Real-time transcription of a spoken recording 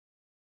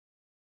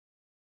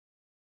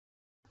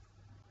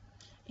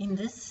In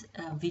this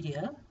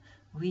video,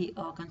 we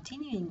are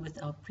continuing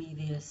with our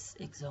previous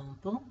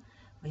example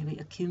where we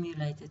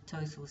accumulated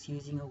totals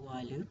using a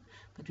while loop,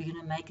 but we're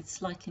going to make it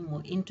slightly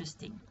more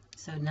interesting.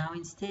 So now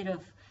instead of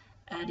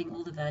adding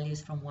all the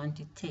values from 1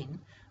 to 10,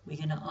 we're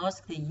going to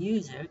ask the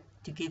user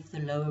to give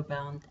the lower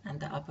bound and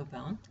the upper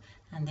bound,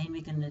 and then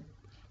we're going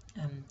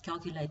to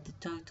calculate the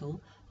total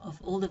of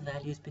all the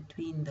values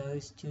between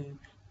those two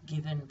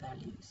given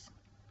values.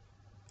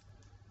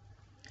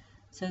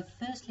 So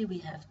firstly we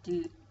have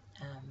to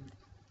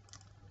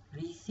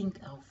rethink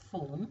our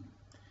form,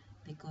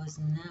 because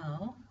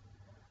now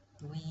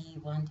we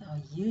want our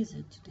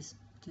user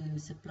to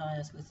supply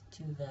us with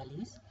two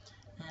values,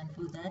 and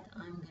for that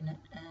I'm going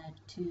to add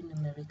two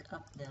numeric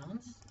up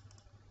downs.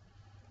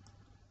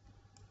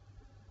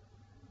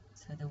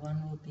 So the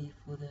one will be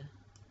for the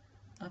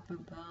upper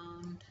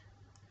bound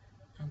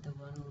and the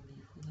one will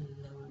be for the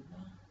lower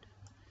bound,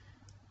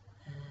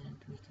 and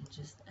we can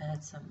just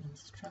add some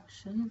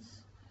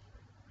instructions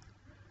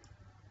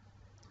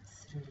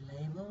through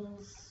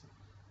labels.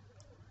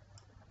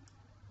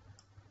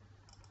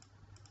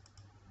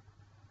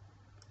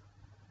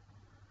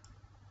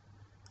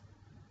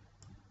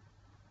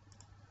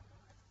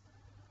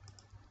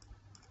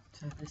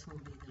 So this will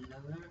be the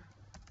lower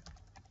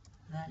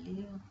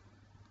value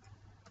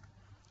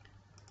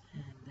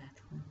and that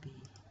will be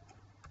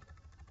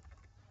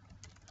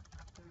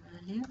upper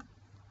value,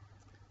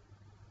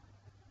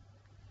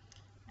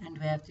 and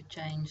we have to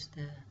change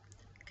the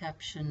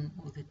caption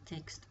or the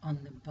text on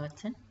the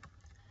button.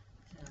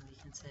 So we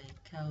can say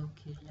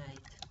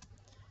calculate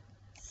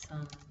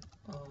sum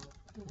of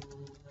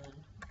all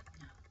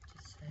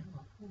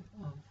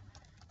of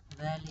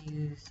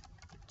values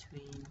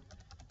between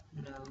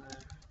lower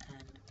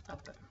and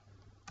upper.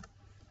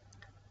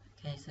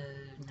 Okay, so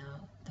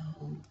now the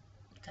whole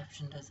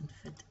caption doesn't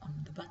fit on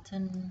the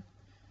button.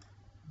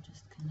 I'm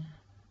just gonna,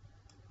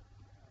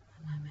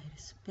 I made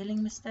a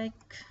spelling mistake.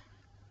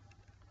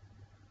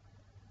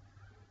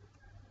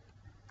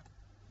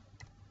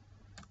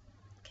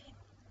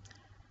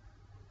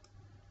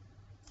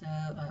 So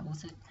I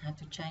also have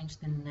to change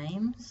the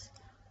names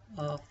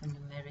of the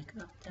numeric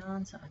up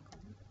down. So I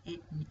call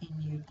it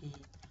NUD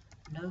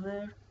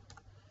lower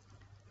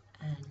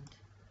and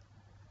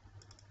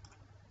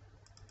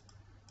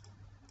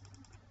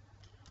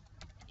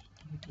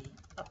NUD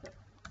upper.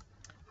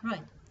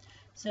 Right.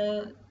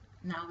 So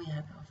now we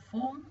have our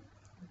form.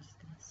 I'm just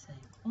going to save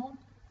all.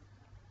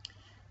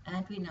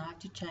 And we now have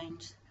to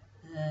change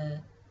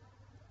the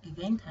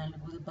event handler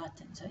for the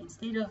button. So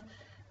instead of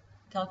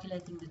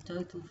calculating the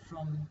total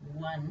from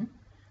 1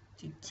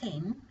 to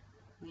 10,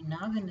 we're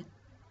now going to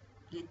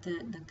let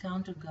the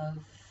counter go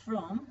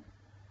from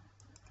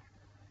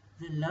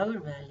the lower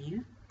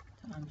value,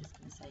 so I'm just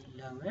going to say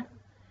lower,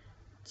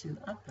 to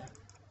upper.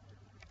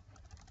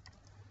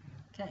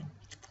 Okay,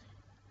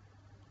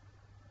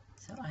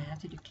 so I have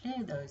to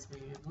declare those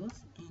variables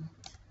int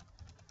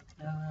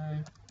lower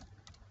and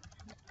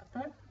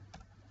upper,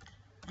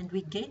 and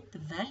we get the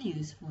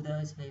values for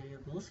those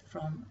variables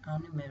from our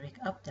numeric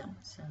up down.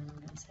 So I'm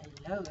going to say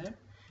lower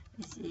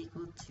is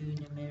equal to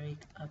numeric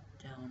up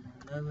down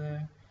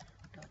lower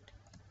dot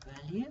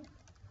value.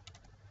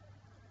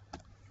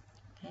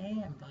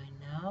 Okay, and by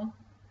now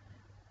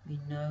we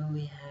know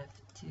we have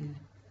to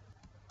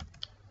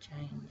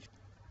change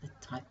the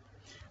type.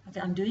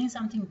 Okay, I'm doing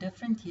something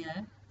different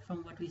here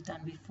from what we've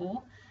done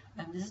before.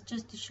 This is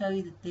just to show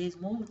you that there's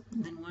more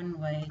than one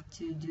way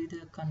to do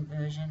the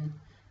conversion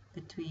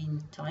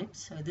between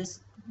types. So this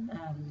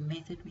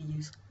method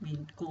we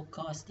call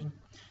casting.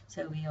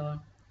 So we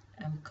are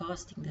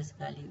casting this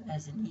value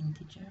as an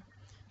integer.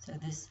 So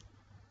this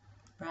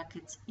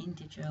brackets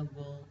integer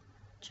will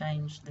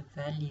change the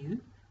value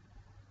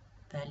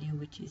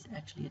which is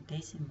actually a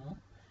decimal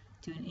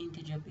to an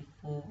integer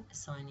before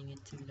assigning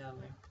it to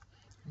lower.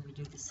 And we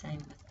do the same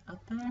with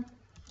upper.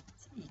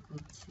 It's equal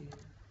to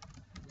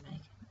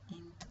make an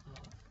int of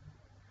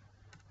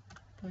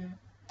upper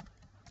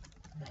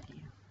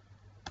value.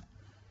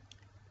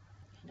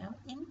 Now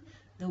in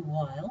the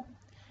while,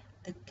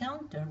 the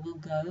counter will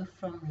go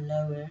from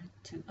lower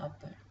to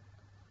upper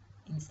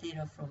instead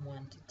of from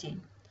 1 to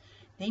 10.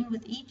 Then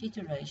with each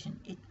iteration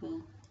it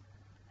will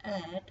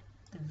add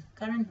the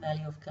current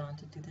value of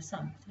counter to the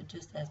sum, so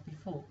just as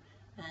before,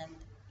 and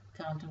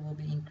counter will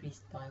be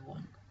increased by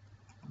 1.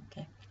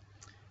 Okay,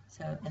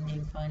 so and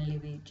then finally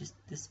we just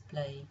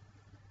display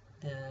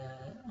the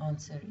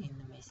answer in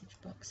the message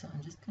box. So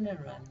I'm just going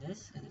to run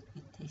this so that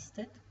we test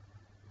it.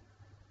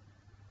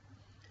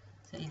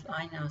 So if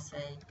I now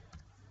say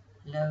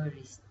lower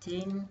is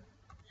 10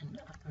 and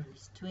upper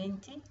is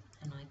 20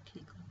 and I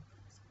click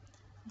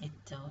on it, it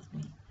tells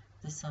me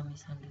the sum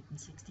is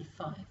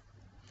 165.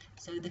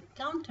 So the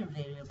counter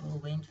variable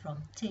went from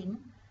 10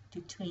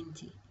 to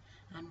 20,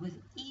 and with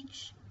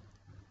each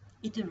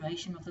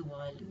iteration of the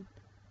while loop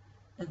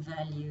a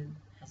value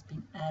has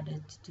been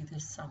added to the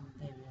sum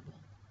variable.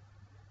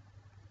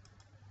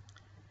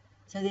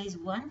 So there's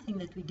one thing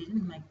that we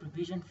didn't make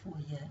provision for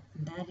here,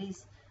 and that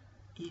is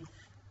if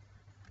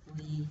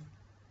we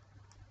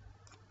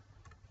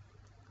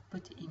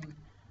put in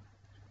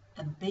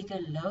a bigger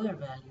lower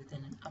value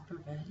than an upper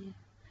value,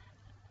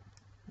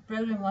 the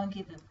program won't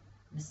give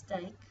a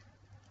mistake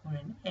or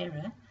an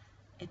error.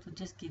 It will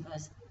just give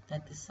us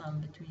that the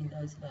sum between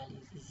those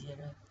values is 0.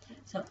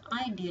 So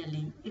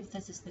ideally, if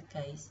this is the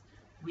case,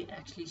 we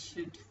actually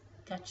should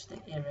catch the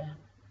error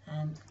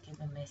and give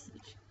a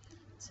message.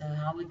 So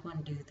how would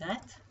one do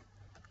that?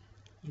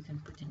 You can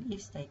put an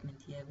if statement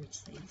here which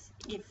says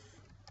if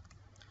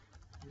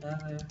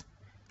lower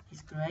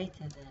is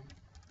greater than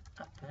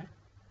upper,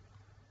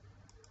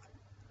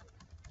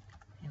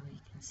 and we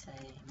can say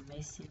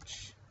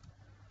message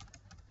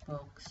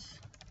box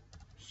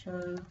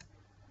show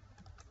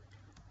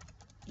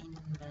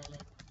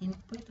invalid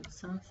input or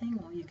something,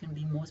 or you can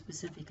be more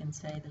specific and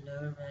say the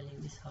lower value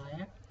is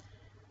higher.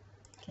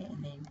 Okay,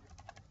 and then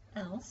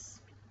else.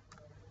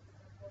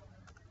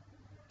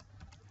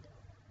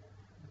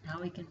 Now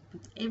we can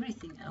put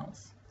everything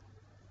else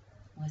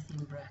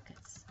within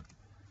brackets.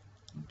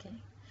 Okay,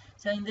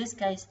 so in this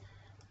case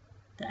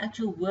the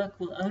actual work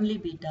will only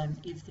be done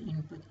if the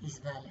input is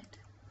valid.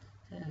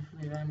 So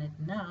if we run it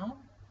now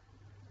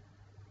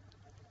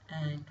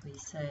and we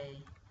say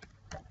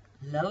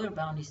lower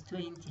bound is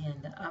 20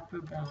 and the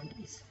upper bound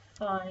is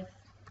 5,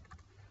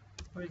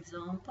 for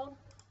example,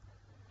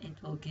 it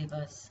will give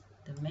us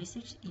the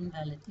message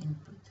invalid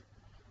input.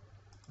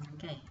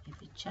 Okay, if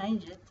we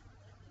change it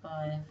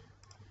 5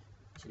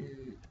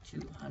 to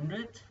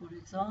 200, for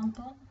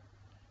example,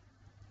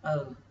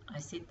 oh, I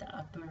set the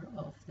upper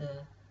of the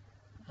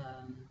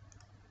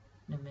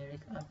numeric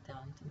up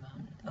down to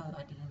 100. Oh,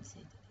 I didn't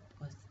set it.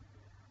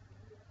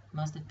 It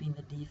must have been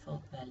the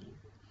default value.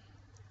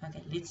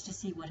 Okay, let's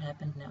just see what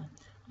happened now.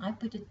 I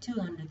put a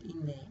 200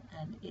 in there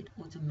and it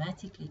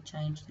automatically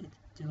changed it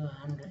to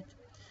 100.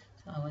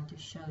 So I want to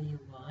show you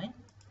why.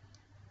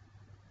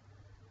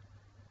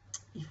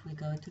 If we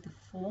go to the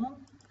form,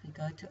 if we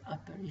go to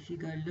upper, if you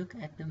go look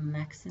at the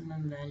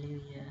maximum value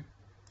here,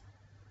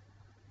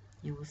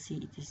 you will see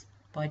it is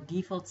by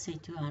default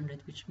set to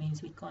 100, which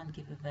means we can't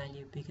give a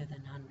value bigger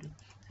than 100.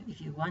 So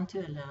if you want to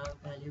allow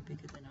a value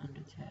bigger than 100,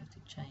 you have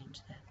to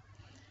change that.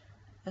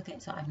 Okay,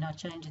 so I've now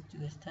changed it to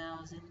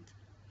 1000.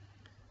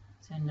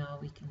 So now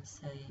we can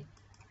say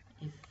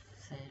if,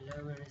 say,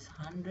 lower is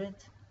 100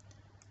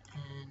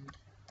 and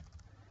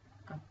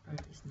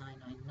upper is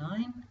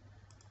 999.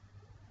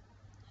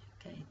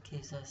 Okay, it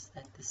gives us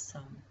that the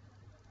sum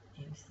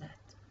is that.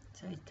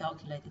 So it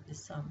calculated the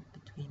sum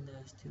between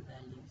those two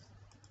values.